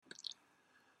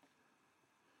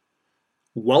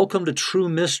Welcome to True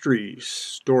Mysteries,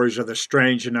 stories of the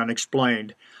strange and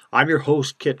unexplained. I'm your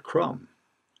host, Kit Crum,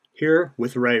 here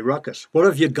with Ray Ruckus. What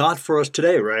have you got for us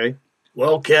today, Ray?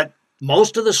 Well, Kit,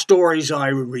 most of the stories I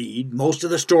read, most of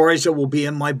the stories that will be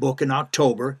in my book in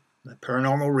October, The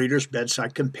Paranormal Reader's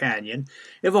Bedside Companion,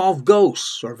 involve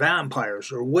ghosts or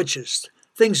vampires or witches,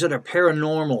 things that are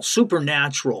paranormal,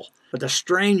 supernatural, but the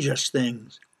strangest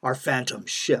things are phantom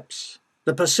ships.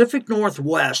 The Pacific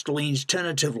Northwest leans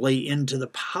tentatively into the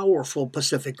powerful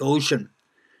Pacific Ocean.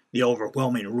 The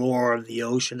overwhelming roar of the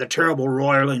ocean, the terrible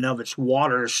roiling of its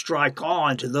waters strike awe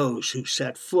into those who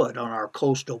set foot on our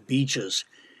coastal beaches.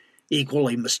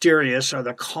 Equally mysterious are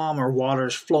the calmer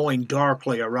waters flowing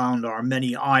darkly around our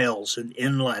many isles and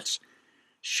inlets.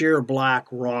 Sheer black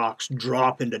rocks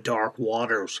drop into dark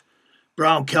waters.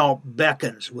 Brown kelp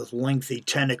beckons with lengthy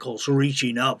tentacles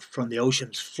reaching up from the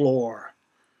ocean's floor.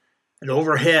 And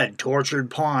overhead, tortured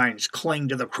pines cling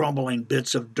to the crumbling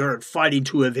bits of dirt, fighting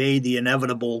to evade the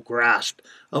inevitable grasp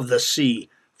of the sea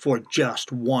for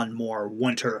just one more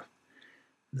winter.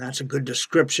 And that's a good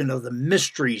description of the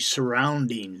mysteries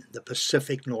surrounding the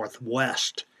Pacific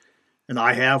Northwest. And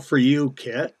I have for you,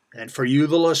 Kit, and for you,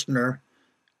 the listener,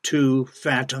 two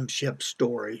phantom ship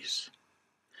stories.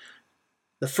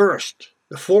 The first,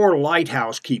 the four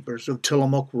lighthouse keepers of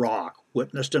Tillamook Rock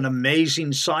witnessed an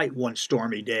amazing sight one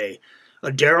stormy day.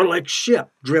 A derelict ship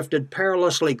drifted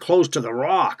perilously close to the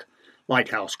rock.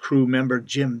 Lighthouse crew member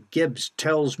Jim Gibbs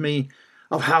tells me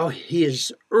of how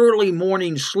his early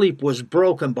morning sleep was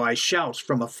broken by shouts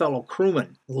from a fellow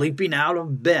crewman. Leaping out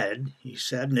of bed, he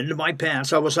said, and into my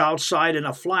pants, I was outside in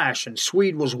a flash, and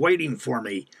Swede was waiting for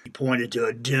me. He pointed to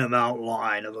a dim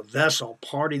outline of a vessel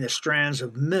parting the strands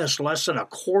of mist less than a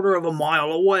quarter of a mile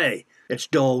away, its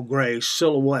dull gray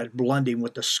silhouette blending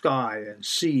with the sky and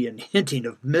sea and hinting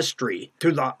of mystery.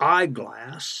 Through the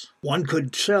eyeglass, one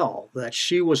could tell that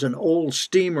she was an old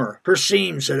steamer. Her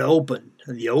seams had opened,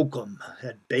 and the oakum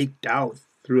had baked out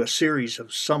through a series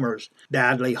of summers.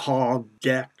 Badly hogged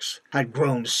decks had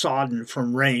grown sodden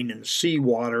from rain and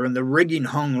seawater, and the rigging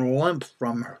hung limp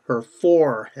from her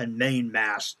fore and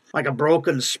mainmast, like a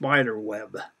broken spider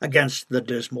web against the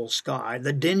dismal sky.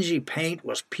 The dingy paint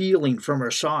was peeling from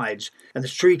her sides, and the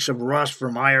streaks of rust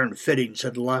from iron fittings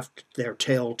had left their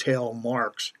telltale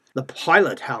marks. The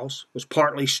pilot house was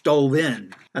partly stove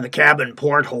in, and the cabin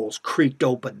portholes creaked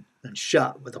open and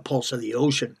shut with the pulse of the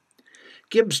ocean.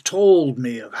 Gibbs told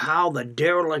me of how the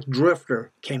derelict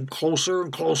drifter came closer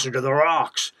and closer to the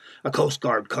rocks. A Coast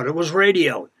Guard cutter was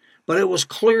radioed, but it was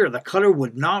clear the cutter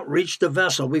would not reach the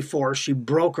vessel before she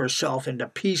broke herself into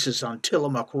pieces on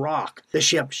Tillamook Rock. The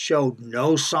ship showed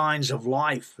no signs of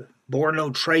life, bore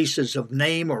no traces of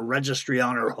name or registry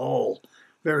on her hull.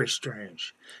 Very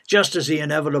strange. Just as the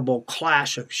inevitable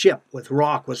clash of ship with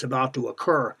rock was about to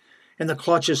occur, in the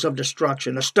clutches of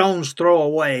destruction, a stone's throw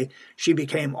away, she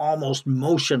became almost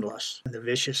motionless, and the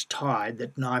vicious tide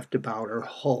that knifed about her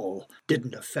hull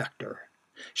didn't affect her.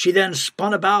 She then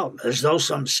spun about as though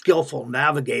some skillful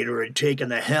navigator had taken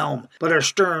the helm, but her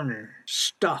stern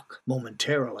stuck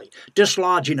momentarily,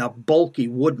 dislodging a bulky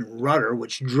wooden rudder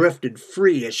which drifted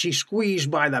free as she squeezed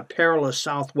by the perilous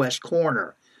southwest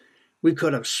corner. We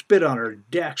could have spit on her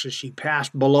decks as she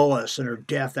passed below us in her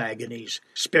death agonies.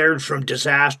 Spared from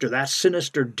disaster, that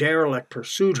sinister derelict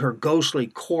pursued her ghostly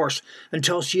course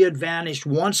until she had vanished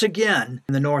once again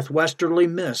in the northwesterly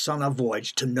mists on a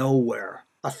voyage to nowhere.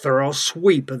 A thorough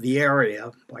sweep of the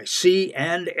area by sea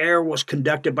and air was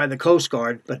conducted by the Coast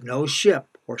Guard, but no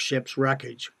ship or ship's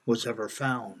wreckage was ever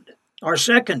found. Our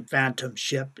second phantom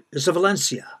ship is the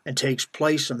Valencia and takes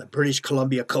place on the British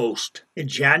Columbia coast. In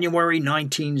January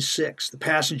 1906, the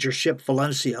passenger ship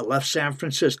Valencia left San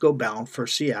Francisco bound for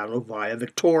Seattle via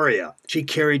Victoria. She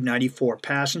carried 94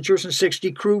 passengers and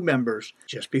 60 crew members.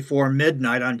 Just before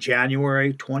midnight on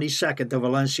January 22nd, the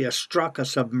Valencia struck a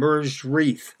submerged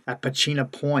reef at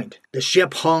Pachina Point. The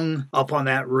ship hung up on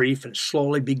that reef and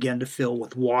slowly began to fill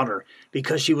with water.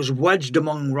 Because she was wedged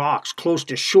among rocks close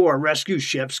to shore, rescue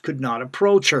ships could not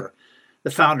approach her.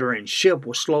 The foundering ship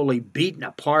was slowly beaten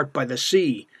apart by the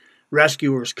sea.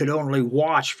 Rescuers could only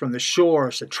watch from the shore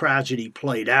as the tragedy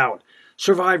played out.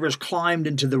 Survivors climbed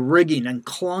into the rigging and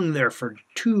clung there for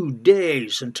 2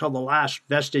 days until the last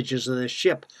vestiges of the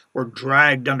ship were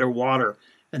dragged underwater,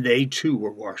 and they too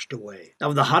were washed away.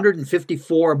 Of the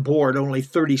 154 aboard, only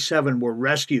 37 were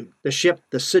rescued. The ship,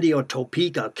 the City of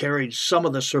Topeka, carried some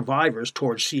of the survivors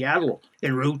towards Seattle.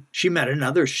 En route, she met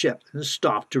another ship and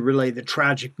stopped to relay the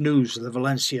tragic news of the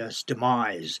Valencia's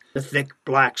demise. The thick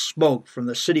black smoke from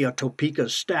the City of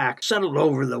Topeka's stack settled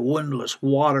over the windless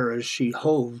water as she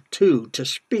hove to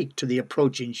speak to the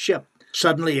approaching ship.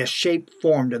 Suddenly a shape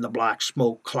formed in the black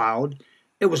smoke cloud.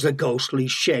 It was the ghostly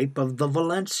shape of the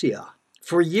Valencia.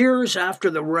 For years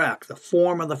after the wreck, the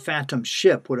form of the phantom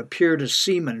ship would appear to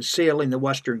seamen sailing the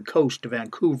western coast of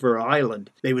Vancouver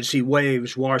Island. They would see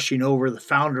waves washing over the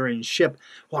foundering ship,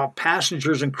 while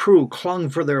passengers and crew clung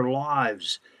for their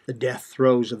lives. The death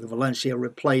throes of the Valencia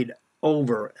replayed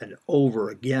over and over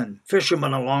again.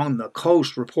 Fishermen along the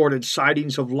coast reported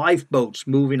sightings of lifeboats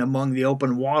moving among the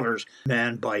open waters,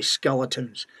 manned by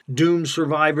skeletons, doomed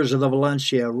survivors of the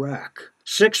Valencia wreck.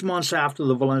 6 months after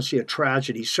the Valencia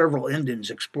tragedy, several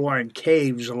Indians exploring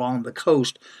caves along the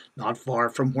coast, not far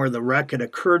from where the wreck had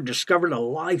occurred, discovered a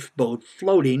lifeboat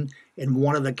floating in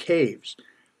one of the caves.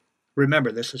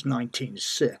 Remember, this is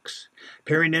 1906.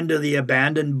 Peering into the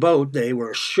abandoned boat, they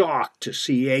were shocked to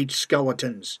see 8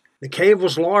 skeletons. The cave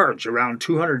was large, around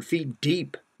 200 feet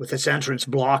deep, with its entrance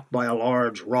blocked by a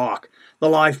large rock. The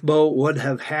lifeboat would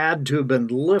have had to have been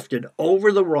lifted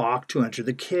over the rock to enter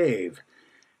the cave.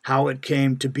 How it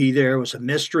came to be there was a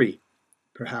mystery.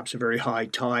 Perhaps a very high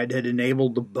tide had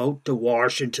enabled the boat to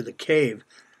wash into the cave.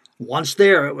 Once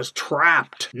there, it was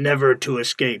trapped, never to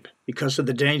escape. Because of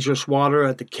the dangerous water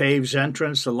at the cave's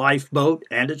entrance, the lifeboat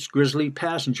and its grisly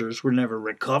passengers were never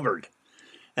recovered.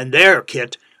 And there,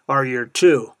 Kit, are your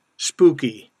 2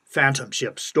 spooky phantom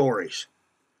ship stories.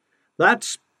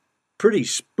 That's pretty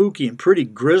spooky and pretty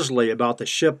grisly about the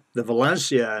ship, the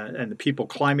Valencia, and the people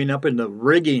climbing up in the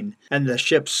rigging, and the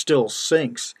ship still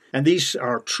sinks. And these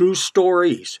are true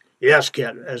stories. Yes,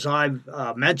 Kit, as I've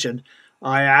mentioned,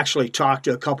 I actually talked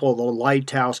to a couple of the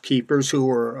lighthouse keepers who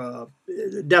were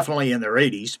definitely in their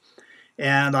 80s.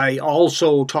 And I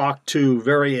also talked to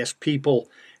various people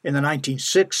in the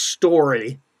 1906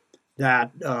 story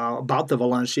that about the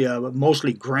Valencia,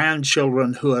 mostly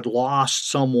grandchildren who had lost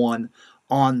someone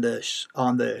on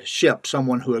the ship,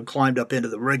 someone who had climbed up into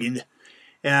the rigging.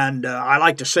 And I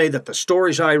like to say that the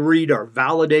stories I read are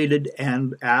validated,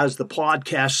 and as the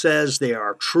podcast says, they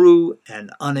are true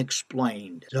and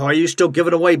unexplained. So are you still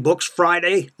giving away books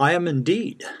Friday? I am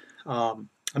indeed. I'm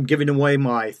giving away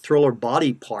my thriller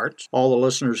Body Parts. All the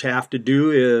listeners have to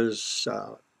do is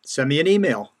send me an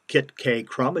email,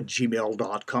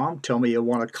 kitkcrum@gmail.com. Tell me you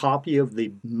want a copy of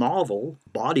the novel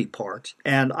Body Parts,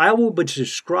 and I will be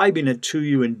describing it to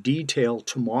you in detail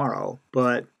tomorrow.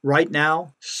 But right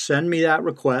now, send me that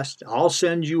request. I'll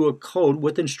send you a code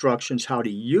with instructions how to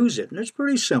use it, and it's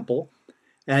pretty simple.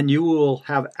 And you will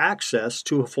have access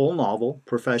to a full novel,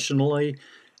 professionally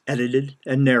edited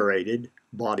and narrated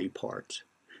Body Parts.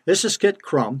 This is Kit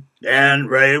Crum and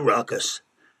Ray Ruckus.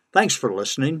 Thanks for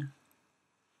listening.